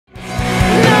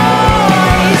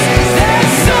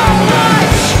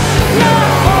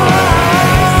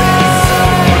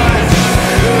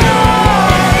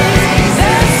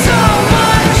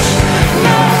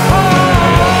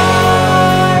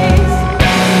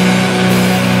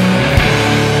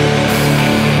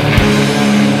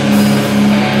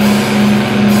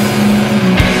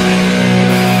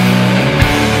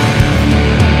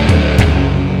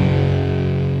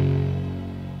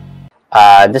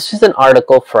This is an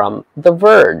article from The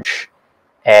Verge,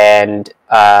 and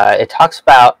it talks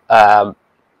about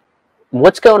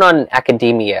what's going on in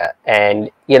academia. And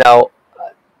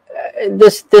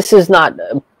this is not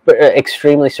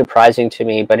extremely surprising to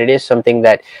me, but it is something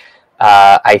that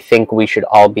I think we should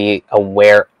all be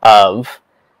aware of,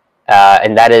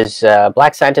 and that is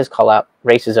black scientists call out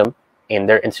racism in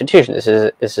their institution.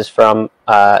 This is from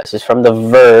The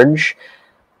Verge,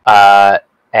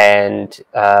 and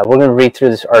we're going to read through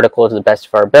this article to the best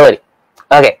of our ability.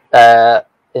 Okay,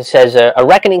 it says a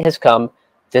reckoning has come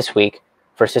this week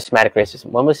for systematic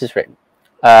racism. When was this written?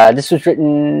 This was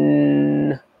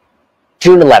written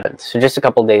June 11th, so just a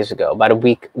couple days ago, about a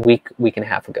week and a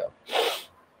half ago.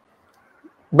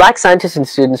 Black scientists and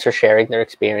students are sharing their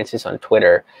experiences on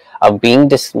Twitter of being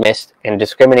dismissed and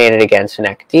discriminated against in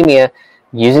academia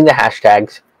using the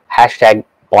hashtag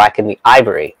Black in the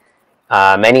Ivory.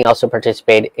 Many also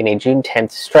participated in a June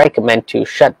 10th strike meant to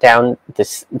shut down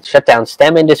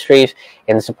STEM industries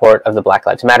in support of the Black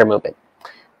Lives Matter movement.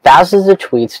 Thousands of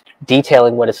tweets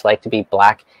detailing what it's like to be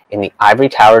Black in the ivory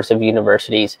towers of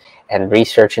universities and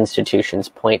research institutions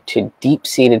point to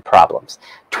deep-seated problems.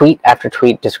 Tweet after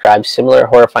tweet describes similar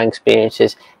horrifying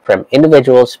experiences from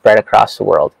individuals spread across the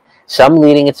world. Some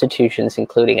leading institutions,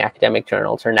 including academic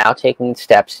journals, are now taking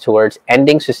steps towards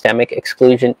ending systemic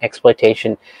exclusion,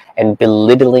 exploitation, and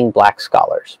belittling Black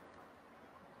scholars.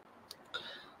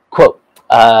 Quote,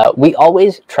 we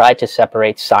always try to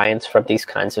separate science from these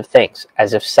kinds of things,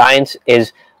 as if science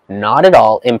is not at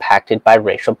all impacted by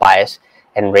racial bias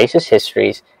and racist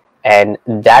histories, and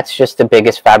that's just the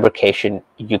biggest fabrication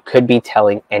you could be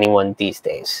telling anyone these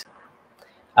days.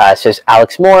 Says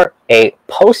Alex Moore, a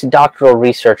postdoctoral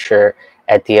researcher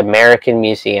at the American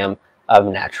Museum of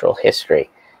Natural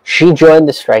History. She joined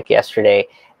the strike yesterday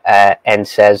and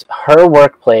says her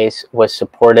workplace was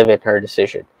supportive in her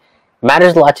decision. It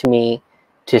matters a lot to me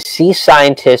to see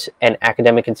scientists and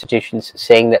academic institutions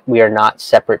saying that we are not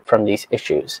separate from these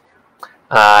issues.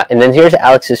 And then here's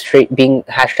Alex's trait. Being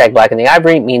hashtag Black in the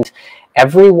Ivory means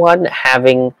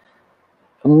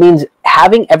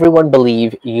having everyone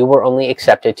believe you were only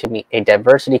accepted to meet a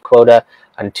diversity quota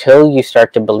until you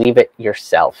start to believe it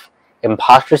yourself.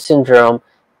 Imposter syndrome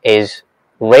is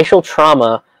racial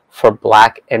trauma for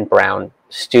Black and brown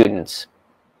students.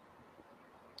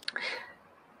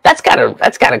 That's kind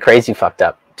of crazy fucked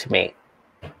up to me.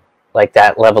 Like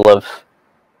that level of,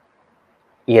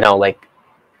 like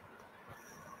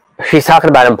she's talking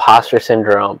about imposter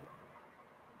syndrome.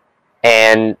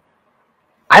 And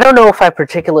I don't know if I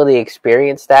particularly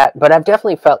experienced that, but I've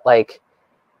definitely felt like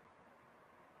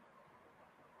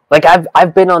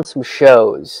I've been on some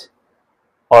shows,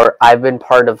 or I've been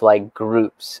part of like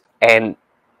groups, and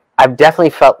I've definitely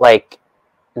felt like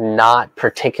not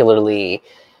particularly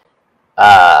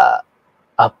a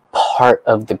part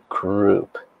of the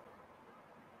group,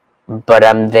 but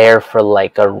I'm there for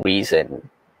like a reason,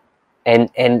 and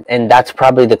that's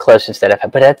probably the closest that I've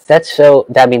had. But that's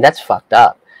fucked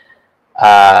up.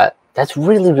 That's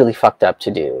really, really fucked up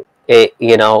to do. It,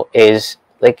 is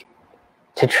like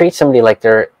to treat somebody like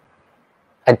they're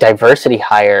a diversity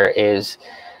hire is,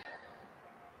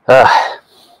 and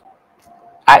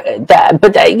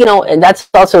that's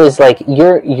also is like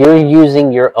you're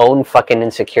using your own fucking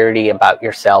insecurity about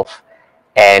yourself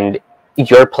and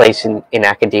your place in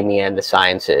academia and the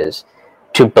sciences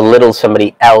to belittle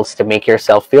somebody else to make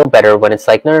yourself feel better, when it's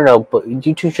like, no, but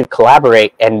you two should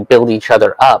collaborate and build each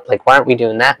other up. Like, why aren't we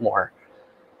doing that more?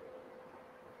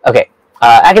 Okay.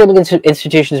 Academic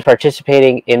institutions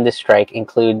participating in this strike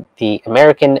include the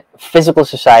American Physical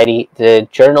Society, the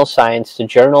Journal Science, the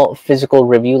Journal Physical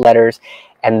Review Letters,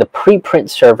 and the preprint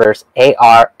servers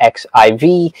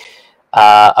ARXIV,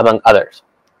 among others.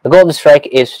 The goal of the strike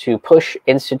is to push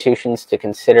institutions to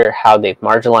consider how they've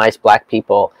marginalized Black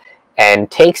people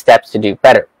and take steps to do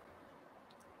better.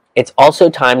 It's also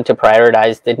time to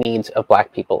prioritize the needs of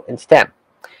Black people in STEM,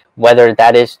 whether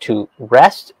that is to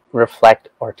rest, reflect,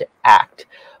 or to act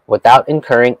without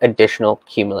incurring additional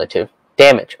cumulative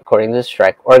damage, according to the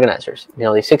strike organizers.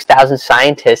 Nearly 6,000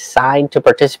 scientists signed to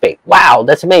participate. Wow,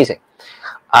 that's amazing.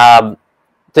 The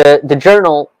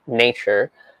journal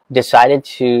Nature decided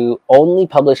to only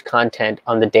publish content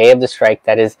on the day of the strike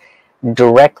that is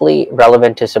directly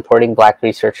relevant to supporting Black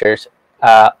researchers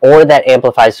or that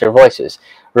amplifies their voices.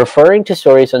 Referring to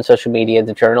stories on social media,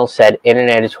 the journal said in an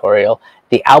editorial,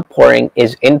 the outpouring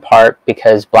is in part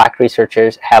because Black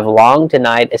researchers have long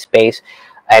denied a space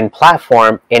and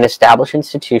platform in established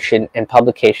institutions and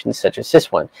publications such as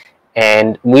this one.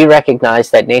 And we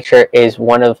recognize that Nature is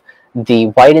one of the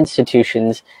white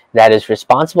institutions that is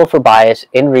responsible for bias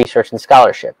in research and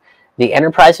scholarship. The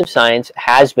enterprise of science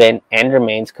has been and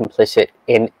remains complicit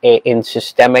in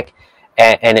systemic,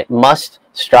 and it must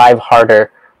strive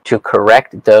harder to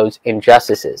correct those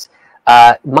injustices.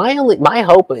 My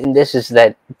hope in this is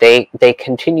that they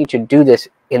continue to do this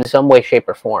in some way, shape,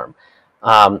 or form.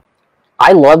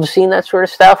 I love seeing that sort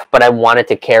of stuff, but I want it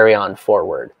to carry on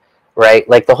forward, right?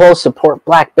 Like the whole support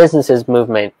black businesses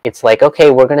movement. It's like,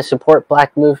 okay, we're going to support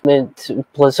black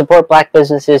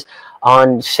businesses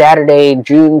on Saturday,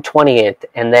 June 20th.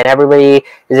 And then everybody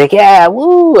is like, yeah,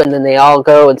 woo. And then they all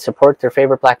go and support their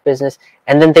favorite black business.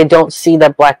 And then they don't see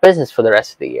that black business for the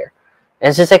rest of the year. And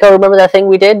it's just like, oh, remember that thing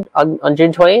we did on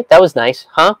June 20th? That was nice,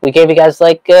 huh? We gave you guys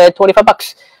like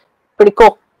 $25. Pretty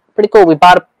cool. Pretty cool. We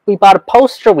bought a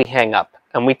poster we hang up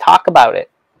and we talk about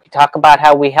it. We talk about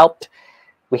how we helped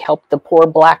the poor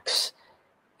blacks.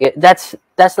 That's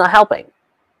not helping.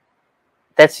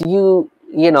 That's you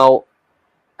know,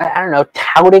 I don't know,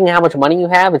 touting how much money you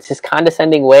have. It's this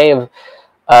condescending way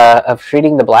of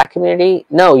treating the black community.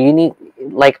 No, you need,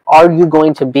 like, are you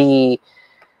going to be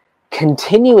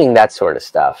continuing that sort of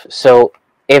stuff? So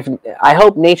I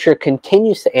hope Nature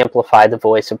continues to amplify the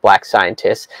voice of black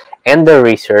scientists and their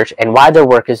research and why their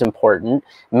work is important.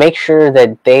 Make sure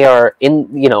that they are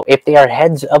if they are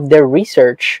heads of their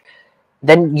research,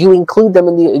 then you include them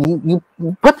in you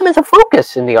put them as a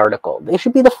focus in the article. They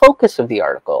should be the focus of the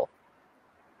article.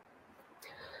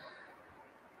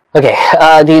 Okay,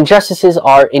 the injustices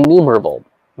are innumerable.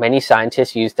 Many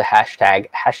scientists use the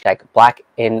hashtag Black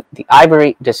in the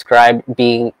Ivory to describe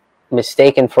being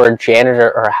mistaken for a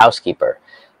janitor or a housekeeper.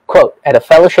 Quote, at a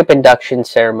fellowship induction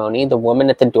ceremony, the woman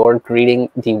at the door greeting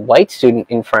the white student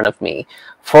in front of me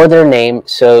for their name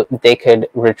so they could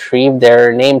retrieve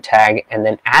their name tag and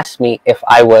then asked me if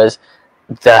I was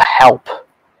the help.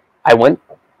 I went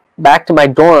back to my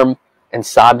dorm and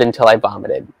sobbed until I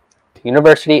vomited. The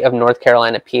University of North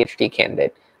Carolina PhD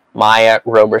candidate Maya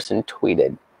Roberson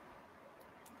tweeted.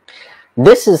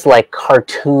 This is like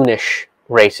cartoonish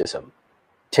racism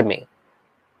to me.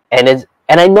 And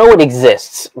I know it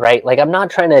exists, right? Like, I'm not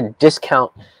trying to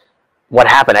discount what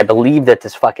happened. I believe that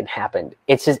this fucking happened.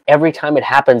 It's just every time it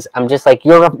happens, I'm just like,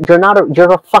 you're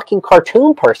a fucking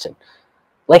cartoon person.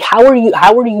 Like, how are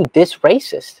you this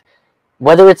racist?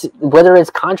 Whether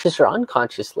it's conscious or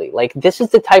unconsciously. Like, this is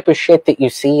the type of shit that you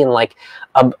see in like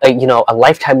a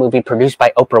Lifetime movie produced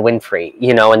by Oprah Winfrey,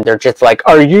 and they're just like,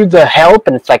 are you the help?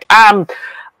 And it's like, I'm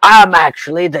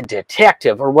actually the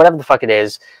detective, or whatever the fuck it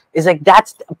is. Is like,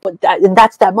 that's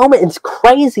that moment. It's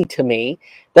crazy to me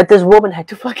that this woman had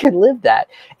to fucking live that.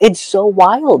 It's so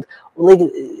wild. Like,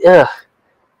 ugh.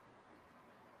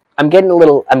 I'm getting a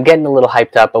little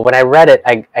hyped up, but when I read it,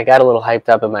 I got a little hyped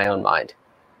up in my own mind.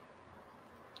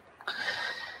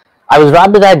 I was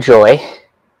robbed of that joy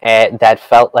that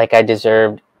felt like I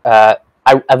deserved. I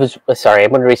was sorry.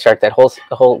 I'm going to restart that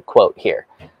whole quote here.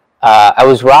 I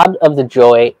was robbed of the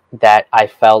joy that I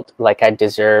felt like I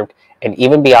deserved, and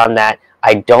even beyond that,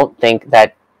 I don't think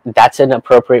that that's an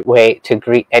appropriate way to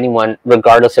greet anyone,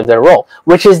 regardless of their role.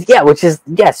 Which is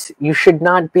yes. You should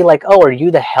not be like, oh, are you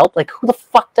the help? Like, who the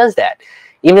fuck does that?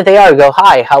 Even if they are, go,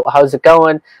 hi, how's it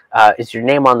going? Is your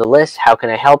name on the list? How can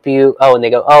I help you? Oh, and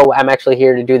they go, oh, I'm actually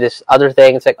here to do this other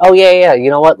thing. It's like, oh, yeah, you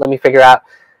know what? Let me figure out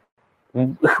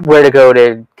where to go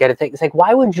to get a thing. It's like,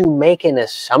 why would you make an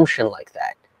assumption like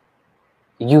that?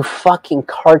 You fucking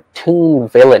cartoon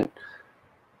villain.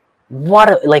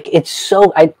 It's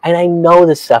so, I know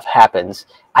this stuff happens.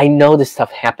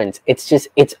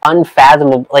 It's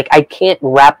unfathomable. Like, I can't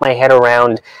wrap my head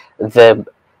around the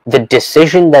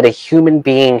decision that a human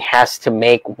being has to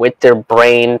make with their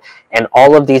brain and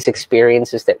all of these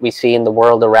experiences that we see in the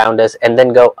world around us, and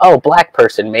then go, oh, black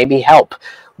person, maybe help.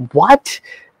 What?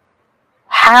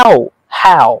 How?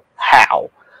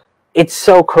 It's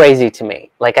so crazy to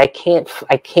me. Like, I can't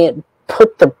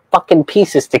put the fucking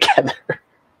pieces together.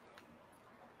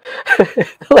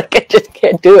 Like, I just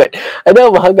can't do it. I know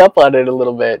I'm hung up on it a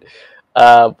little bit,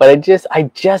 but I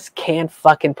just can't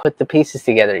fucking put the pieces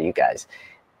together, you guys.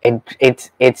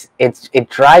 It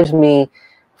drives me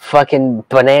fucking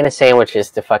banana sandwiches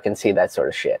to fucking see that sort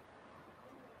of shit.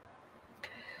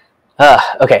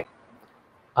 Okay.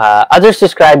 Others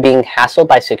describe being hassled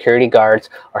by security guards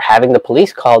or having the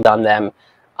police called on them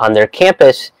on their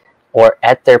campus or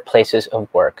at their places of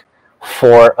work.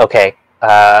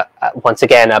 Once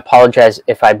again, I apologize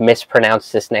if I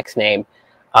mispronounced this next name.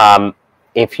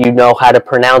 If you know how to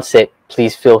pronounce it,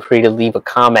 please feel free to leave a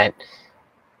comment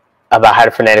about how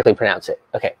to phonetically pronounce it.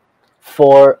 Okay.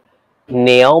 For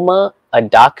Neoma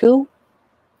Adaku,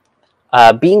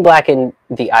 being black in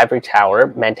the Ivory Tower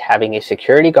meant having a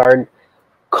security guard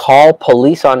call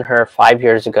police on her 5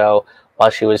 years ago while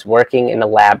she was working in a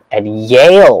lab at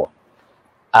Yale.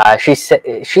 She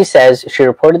says she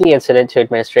reported the incident to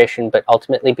administration, but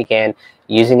ultimately began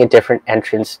using a different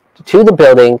entrance to the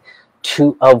building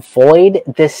to avoid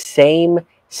the same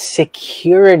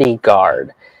security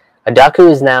guard. Adaku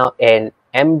is now an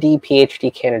MD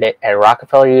PhD candidate at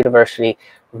Rockefeller University,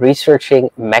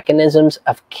 researching mechanisms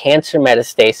of cancer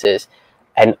metastasis,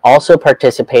 and also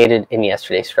participated in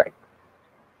yesterday's strike,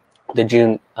 the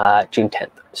June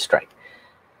 10th strike.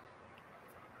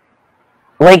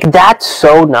 Like, that's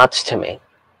so nuts to me.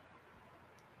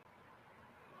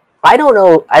 I don't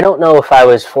know if I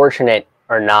was fortunate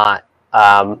or not.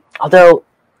 Although,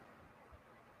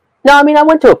 no, I mean, I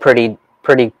went to a pretty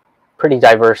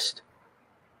diverse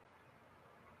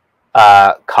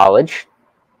college.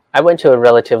 I went to a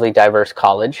relatively diverse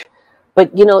college,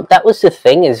 but you know, that was the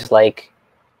thing, is like,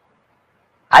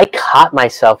 I caught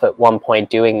myself at one point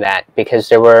doing that because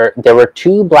there were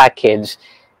two black kids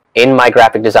in my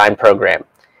graphic design program,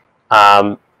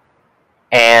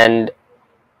 and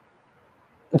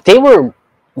they were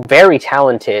very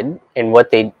talented in what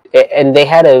they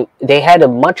had a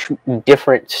much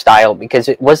different style, because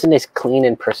it wasn't as clean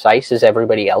and precise as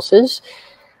everybody else's,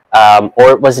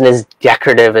 or it wasn't as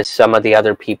decorative as some of the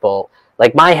other people.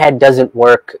 Like, my head didn't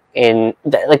work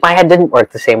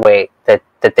the same way that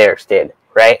theirs did,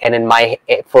 right? And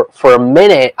for a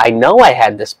minute, I know I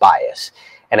had this bias,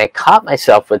 and I caught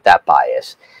myself with that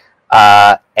bias,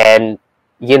 and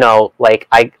you know, like,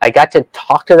 I got to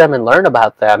talk to them and learn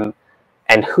about them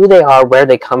and who they are, where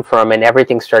they come from, and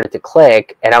everything started to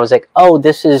click. And I was like, oh,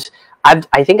 this is,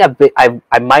 I think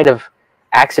I might have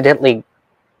accidentally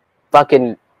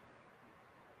fucking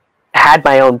had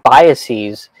my own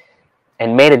biases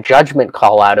and made a judgment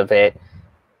call out of it,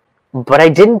 but I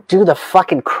didn't do the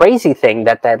fucking crazy thing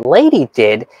that lady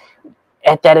did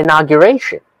at that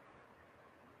inauguration.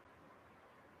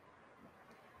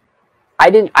 I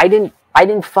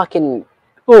didn't fucking,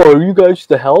 oh, are you guys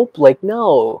to help? Like,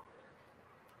 no.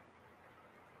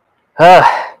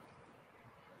 That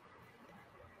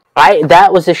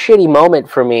was a shitty moment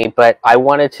for me, but I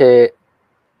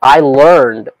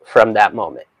learned from that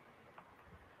moment.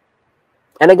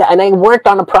 And I worked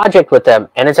on a project with them,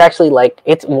 and it's actually like,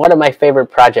 it's one of my favorite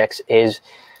projects. Is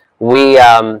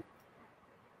I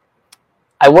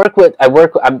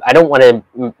don't want to,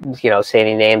 you know, say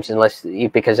any names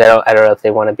because I don't know if they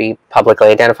want to be publicly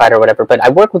identified or whatever. But I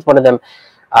work with one of them,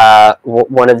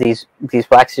 one of these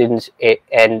black students,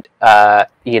 and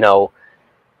you know,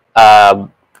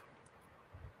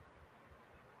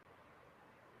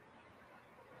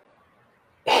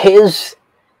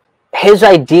 his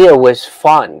idea was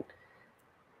fun.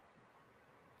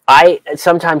 I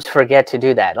sometimes forget to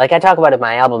do that. Like, I talk about it in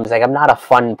my albums, like, I'm not a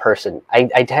fun person.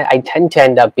 I tend to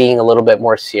end up being a little bit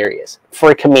more serious.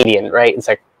 For a comedian, right? It's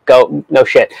like, no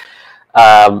shit.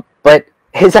 But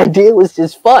his idea was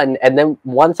just fun. And then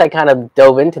once I kind of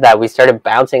dove into that, we started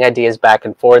bouncing ideas back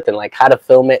and forth, and like how to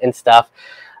film it and stuff.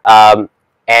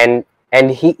 And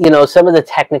he, you know, some of the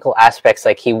technical aspects,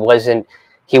 like, he wasn't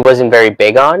very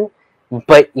big on.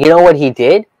 But you know what he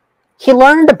did? He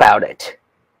learned about it.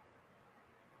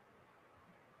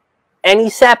 And he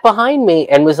sat behind me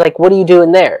and was like, what are you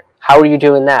doing there? How are you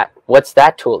doing that? What's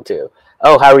that tool do?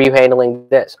 Oh, how are you handling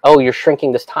this? Oh, you're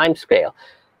shrinking this time scale.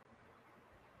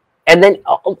 And then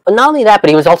not only that, but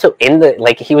he was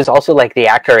also like the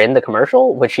actor in the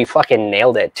commercial, which he fucking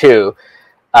nailed it too.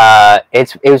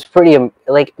 It was pretty,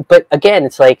 like, but again,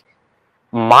 it's like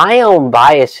my own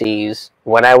biases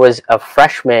when I was a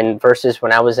freshman versus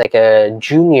when I was like a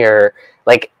junior,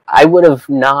 like, I would have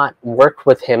not worked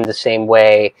with him the same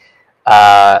way.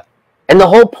 And the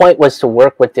whole point was to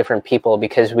work with different people,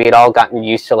 because we had all gotten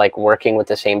used to like working with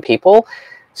the same people.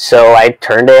 So I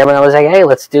turned to him and I was like, hey,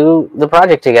 let's do the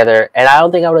project together. And I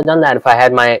don't think I would have done that if I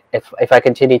had if I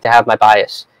continued to have my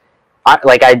bias.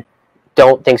 I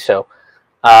don't think so.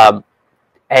 And,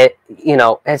 you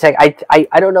know, it's like,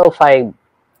 I don't know if I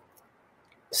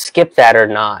skipped that or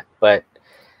not, but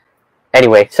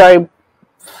anyway, sorry,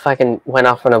 fucking went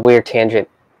off on a weird tangent.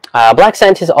 Black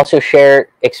scientists also share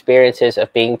experiences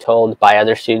of being told by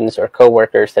other students or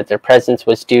coworkers that their presence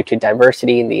was due to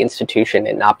diversity in the institution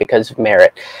and not because of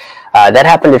merit. That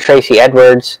happened to Tracy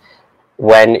Edwards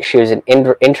when she was an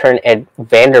intern at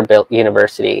Vanderbilt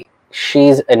University.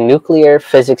 She's a nuclear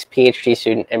physics PhD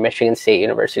student at Michigan State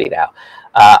University now.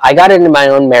 I got it in my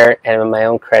own merit and in my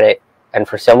own credit, and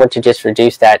for someone to just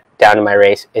reduce that down to my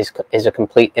race is a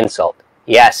complete insult.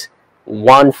 Yes,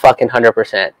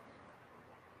 100%.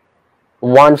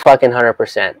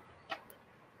 100%.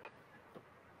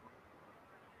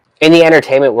 In the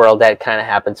entertainment world, that kind of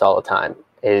happens all the time.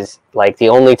 is like the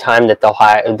only time that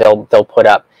they'll put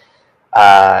up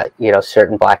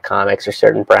certain black comics or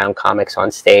certain brown comics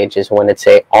on stage is when it's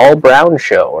a all brown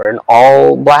show or an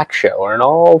all black show or an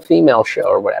all female show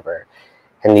or whatever.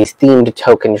 And these themed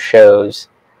token shows,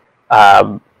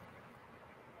 I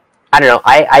don't know,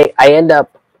 I end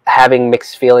up having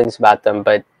mixed feelings about them,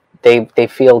 but they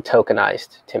feel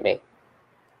tokenized to me.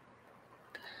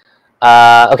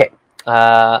 Okay.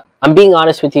 I'm being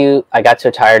honest with you. I got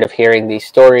so tired of hearing these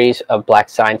stories of black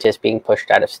scientists being pushed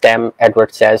out of STEM.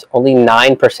 Edward says only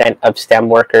 9% of STEM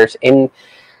workers in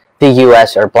the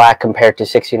U.S. are black compared to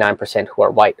 69% who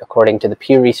are white. According to the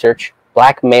Pew Research,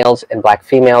 black males and black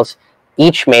females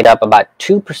each made up about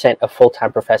 2% of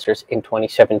full-time professors in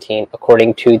 2017,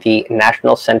 according to the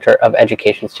National Center of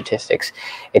Education Statistics.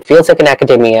 It feels like in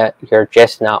academia, you're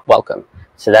just not welcome.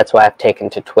 So that's why I've taken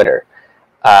to Twitter.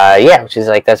 Which is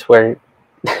like, that's where,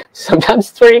 sometimes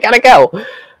it's where you gotta go.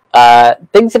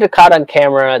 Things that are caught on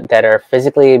camera that are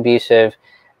physically abusive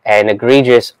and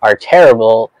egregious are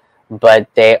terrible, but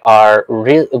they are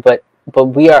real, but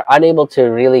we are unable to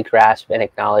really grasp and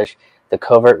acknowledge the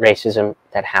covert racism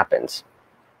that happens.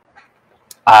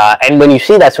 And when you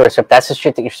see that sort of stuff, that's the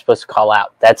shit that you're supposed to call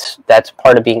out. That's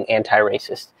part of being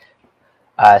anti-racist.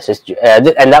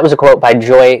 And that was a quote by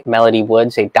Joy Melody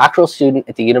Woods, a doctoral student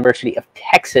at the University of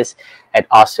Texas at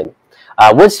Austin.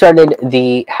 Woods started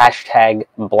the hashtag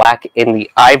Black in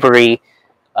the Ivory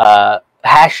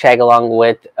hashtag along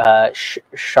with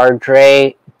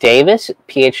Chardre Davis,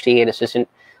 PhD and assistant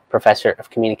professor of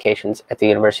communications at the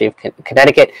University of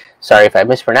Connecticut. Sorry if I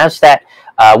mispronounced that.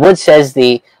 Woods says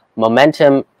the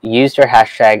momentum used her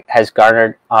hashtag has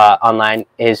garnered online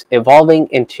is evolving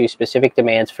into specific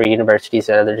demands for universities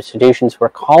and other institutions. We're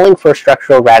calling for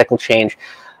structural radical change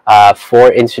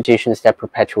for institutions that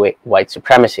perpetuate white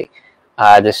supremacy.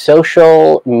 The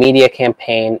social media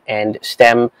campaign and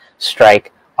STEM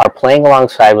strike are playing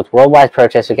alongside with worldwide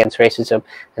protests against racism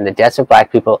and the deaths of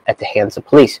black people at the hands of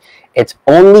police. It's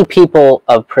only people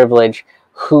of privilege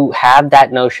who have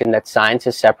that notion that science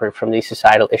is separate from these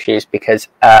societal issues, because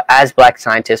as black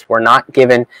scientists, we're not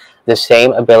given the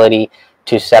same ability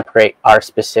to separate our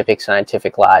specific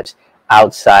scientific lives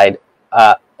outside,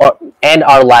 and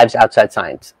our lives outside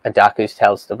science, Adakus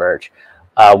tells The Verge.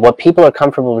 What people are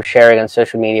comfortable with sharing on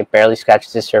social media barely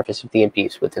scratches the surface of the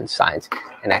abuse within science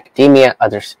and academia,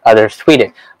 others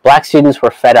tweeted. Black students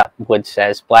were fed up, Wood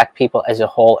says. Black people as a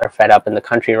whole are fed up in the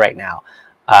country right now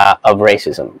of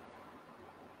racism.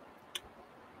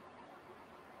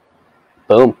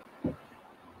 Boom.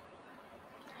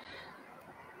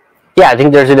 Yeah, I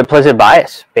think there's an implicit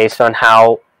bias based on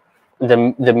how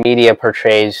the media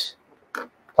portrays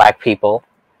black people,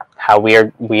 how we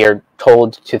are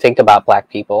told to think about black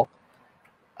people.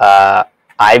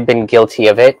 I've been guilty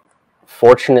of it.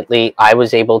 Fortunately, I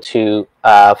was able to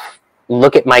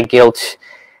look at my guilt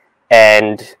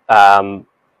and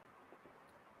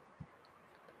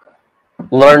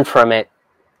learn from it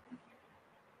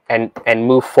and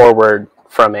move forward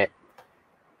from it.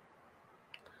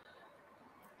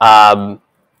 And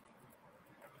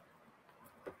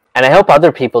I hope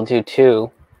other people do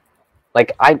too.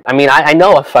 Like, I mean, I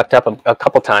know I fucked up a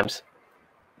couple times.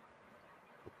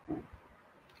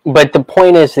 But the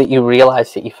point is that you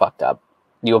realize that you fucked up.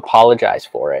 You apologize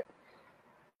for it.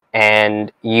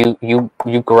 And you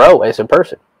grow as a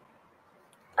person.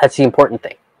 That's the important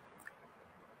thing.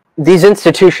 These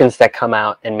institutions that come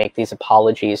out and make these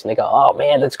apologies and they go, oh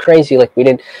man, that's crazy. Like, we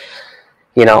didn't,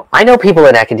 I know people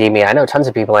in academia. I know tons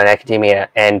of people in academia.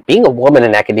 And being a woman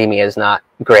in academia is not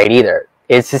great either.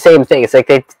 It's the same thing. It's like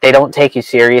they don't take you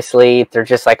seriously. They're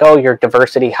just like, oh, you're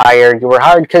diversity hired. You were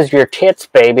hired because you're tits,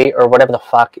 baby, or whatever the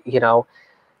fuck, And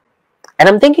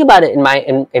I'm thinking about it in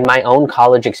my own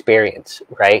college experience,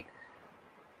 right?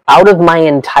 Out of my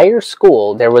entire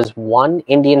school, there was one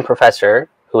Indian professor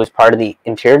who was part of the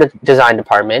interior design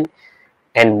department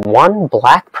and one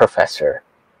black professor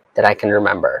that I can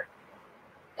remember.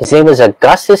 His name was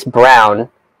Augustus Brown.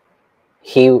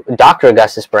 Dr.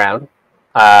 Augustus Brown.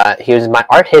 He was my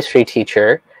art history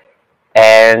teacher,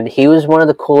 and he was one of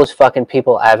the coolest fucking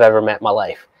people I've ever met in my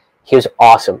life. He was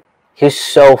awesome. He was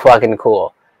so fucking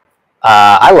cool.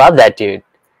 I love that dude.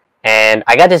 And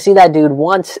I got to see that dude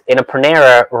once in a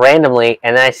Panera randomly,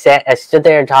 and then I stood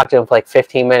there and talked to him for like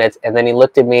 15 minutes, and then he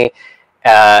looked at me,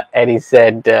 and he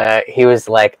said, he was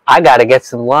like, I gotta get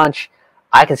some lunch.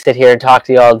 I can sit here and talk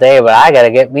to you all day, but I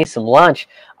gotta get me some lunch.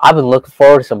 I've been looking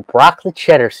forward to some broccoli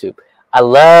cheddar soup. I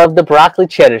love the broccoli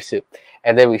cheddar soup.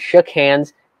 And then we shook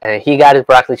hands, and he got his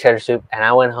broccoli cheddar soup, and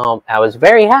I went home. I was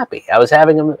very happy. I was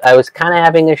kind of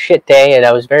having a shit day, and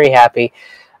I was very happy.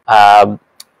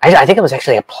 I think I was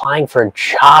actually applying for a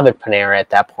job at Panera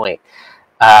at that point,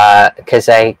 because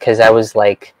I was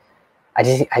like,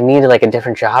 I needed like a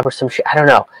different job or some shit. I don't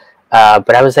know,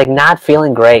 but I was like not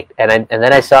feeling great, and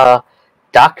then I saw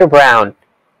Dr. Brown,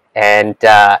 and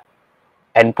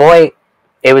boy,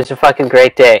 it was a fucking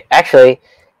great day. Actually,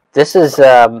 this is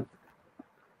I've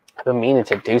been meaning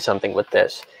to do something with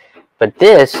this, but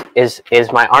this is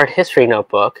my art history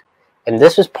notebook. And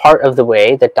this was part of the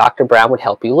way that Dr. Brown would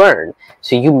help you learn.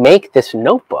 So you make this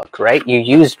notebook, right? You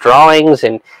use drawings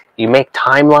and you make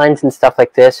timelines and stuff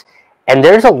like this. And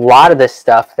there's a lot of this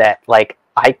stuff that, like,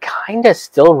 I kind of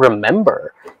still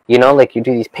remember. You know, like, you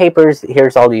do these papers,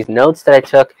 here's all these notes that I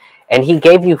took, and he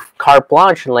gave you carte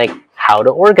blanche and, like, how to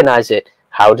organize it,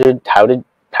 how to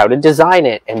design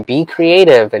it, and be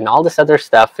creative, and all this other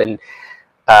stuff. And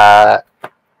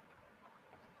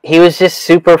he was just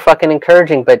super fucking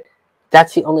encouraging, but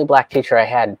that's the only black teacher I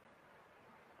had.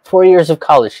 4 years of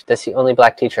college, that's the only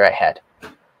black teacher I had.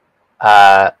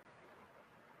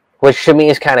 Which to me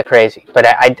is kind of crazy. But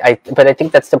I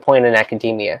think that's the point in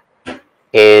academia.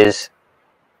 Is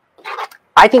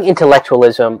I think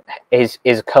intellectualism is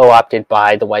co-opted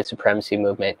by the white supremacy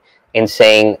movement in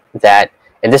saying that,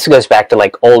 and this goes back to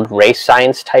like old race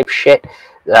science type shit,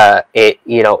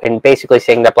 in basically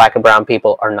saying that black and brown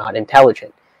people are not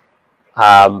intelligent.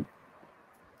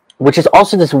 Which is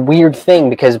also this weird thing,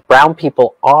 because brown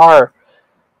people are,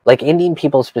 like Indian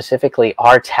people specifically,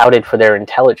 are touted for their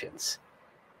intelligence.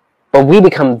 But we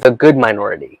become the good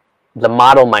minority, the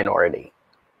model minority,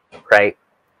 right?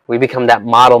 We become that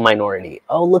model minority.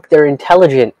 Oh, look, they're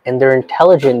intelligent, and their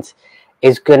intelligence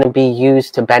is going to be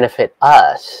used to benefit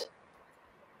us.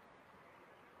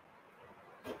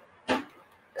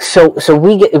 So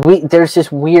there's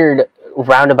this weird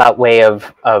roundabout way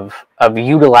of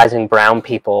utilizing brown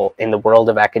people in the world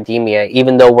of academia,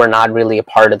 even though we're not really a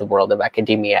part of the world of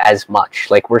academia as much.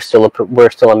 Like, we're still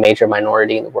a major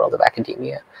minority in the world of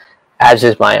academia, as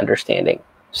is my understanding.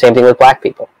 Same thing with black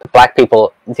people. Black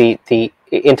people, the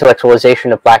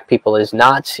intellectualization of black people is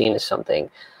not seen as something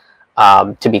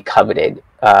to be coveted,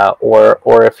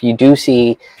 or if you do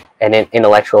see an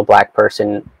intellectual black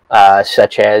person,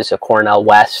 such as a Cornell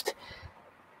West,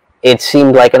 it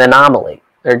seemed like an anomaly.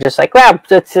 They're just like, well,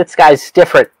 this guy's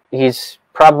different. He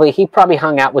probably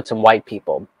hung out with some white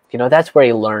people. You know, that's where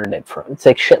he learned it from. It's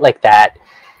like shit like that.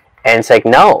 And it's like,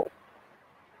 no.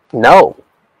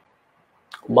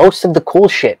 Most of the cool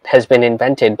shit has been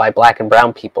invented by black and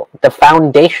brown people. The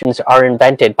foundations are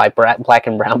invented by black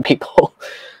and brown people.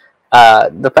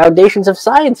 The foundations of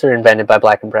science are invented by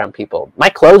black and brown people. My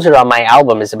closer on my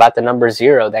album is about the number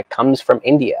 0 that comes from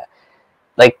India.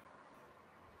 Like,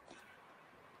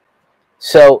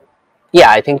 so,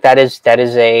 yeah, I think that is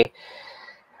a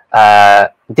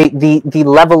the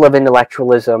level of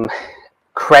intellectualism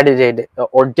credited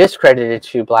or discredited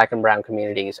to black and brown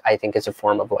communities, I think, is a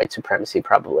form of white supremacy.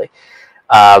 Probably,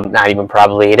 not even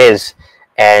probably, it is.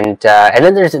 And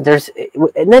then and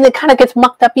then it kind of gets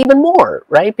mucked up even more,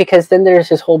 right? Because then there's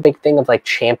this whole big thing of like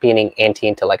championing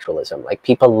anti-intellectualism. Like,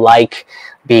 people like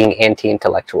being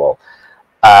anti-intellectual.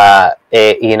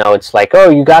 It's like, oh,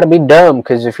 you gotta be dumb,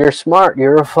 because if you're smart,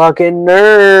 you're a fucking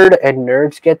nerd, and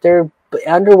nerds get their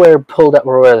underwear pulled up,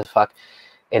 or whatever the fuck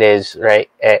it is, right?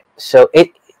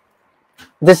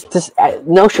 This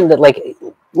notion that, like,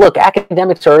 look,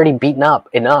 academics are already beaten up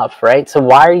enough, right? So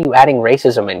why are you adding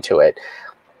racism into it?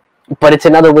 But it's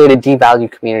another way to devalue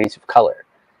communities of color.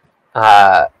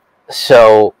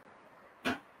 So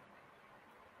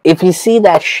if you see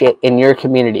that shit in your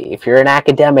community, if you're an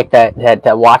academic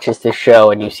that watches this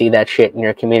show and you see that shit in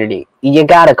your community, you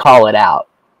gotta call it out.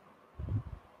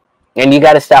 And you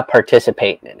gotta stop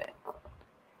participating in it.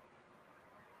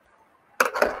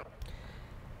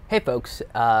 Hey folks,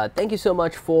 thank you so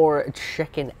much for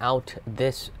checking out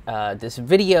this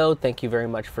video. Thank you very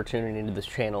much for tuning into this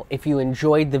channel. If you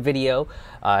enjoyed the video,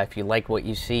 if you like what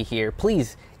you see here,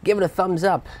 please give it a thumbs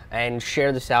up and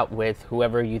share this out with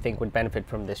whoever you think would benefit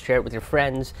from this. Share it with your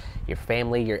friends, your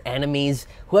family, your enemies,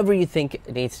 whoever you think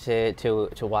needs to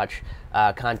watch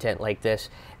content like this.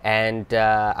 And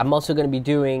I'm also going to be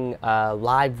doing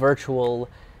live virtual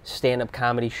stand-up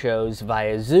comedy shows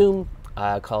via Zoom.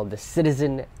 Called the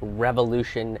Citizen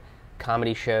Revolution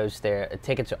comedy shows.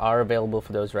 Tickets are available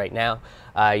for those right now.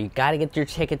 You got to get your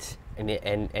tickets, and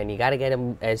you got to get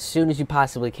them as soon as you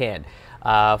possibly can,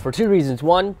 for two reasons.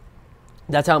 One,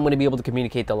 that's how I'm going to be able to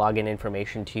communicate the login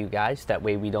information to you guys. That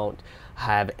way we don't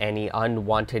have any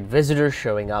unwanted visitors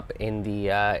showing up in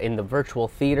the virtual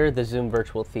theater, the Zoom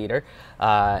virtual theater.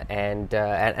 And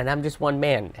I'm just one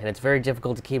man, and it's very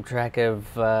difficult to keep track of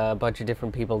a bunch of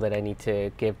different people that I need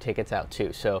to give tickets out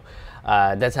to. So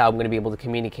that's how I'm going to be able to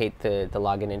communicate the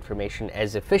login information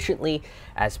as efficiently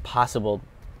as possible.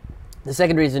 The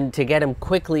second reason to get them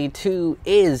quickly, too,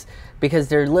 is because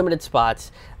they're limited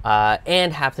spots,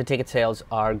 and half the ticket sales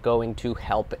are going to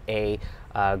help a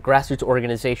grassroots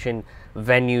organization,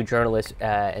 venue, journalists,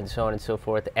 and so on and so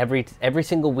forth. Every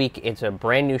single week, it's a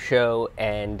brand new show,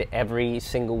 and every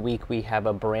single week we have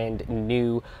a brand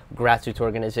new grassroots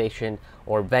organization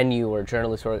or venue or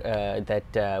journalist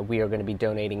that we are going to be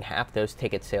donating half those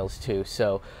ticket sales to.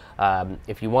 So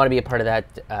if you want to be a part of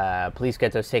that, please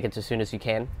get those tickets as soon as you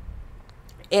can.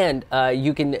 And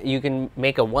you can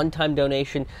make a one-time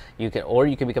donation. Or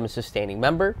you can become a sustaining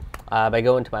member by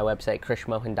going to my website,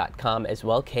 krishmohan.com, as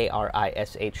well,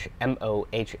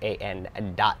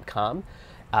 KRISHMOHAN.com.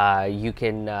 You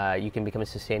can become a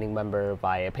sustaining member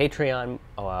via Patreon,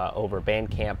 over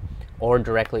Bandcamp, or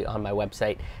directly on my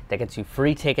website. That gets you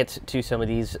free tickets to some of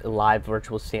these live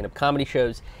virtual stand-up comedy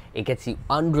shows. It gets you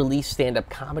unreleased stand-up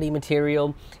comedy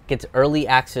material. Gets early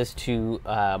access to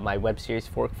my web series,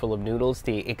 Forkful of Noodles,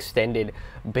 the extended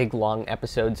big, long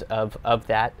episodes of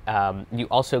that. You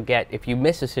also get, if you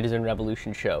miss a Citizen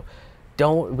Revolution show,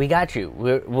 we got you.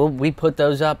 We put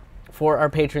those up for our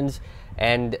patrons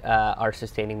and our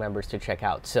sustaining members to check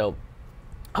out. So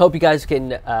I hope you guys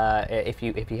can, if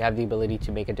you have the ability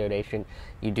to make a donation,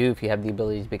 you do. If you have the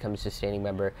ability to become a sustaining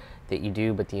member, that you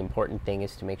do. But the important thing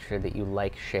is to make sure that you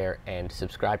like, share, and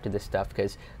subscribe to this stuff,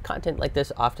 because content like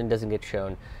this often doesn't get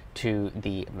shown to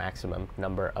the maximum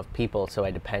number of people. So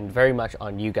I depend very much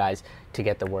on you guys to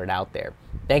get the word out there.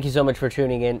 Thank you so much for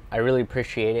tuning in. I really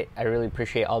appreciate it. I really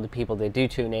appreciate all the people that do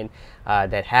tune in,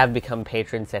 that have become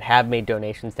patrons, that have made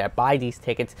donations, that buy these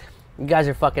tickets. You guys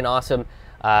are fucking awesome.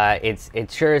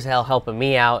 It's sure as hell helping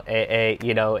me out,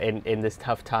 you know, in this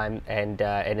tough time, and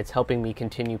it's helping me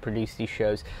continue produce these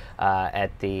shows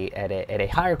at a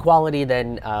higher quality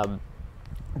than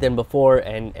before,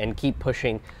 and keep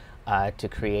pushing to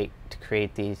create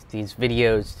these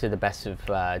videos to the best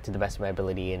of my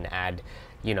ability, and add,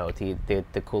 you know,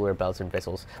 the cooler bells and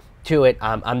whistles to it.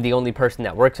 I'm the only person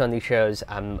that works on these shows.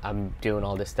 I'm doing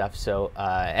all this stuff, so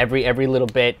every little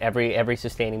bit, every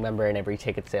sustaining member and every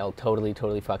ticket sale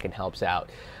totally fucking helps out,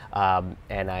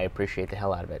 and I appreciate the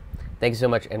hell out of it. Thank you so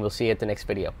much, and we'll see you at the next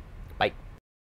video.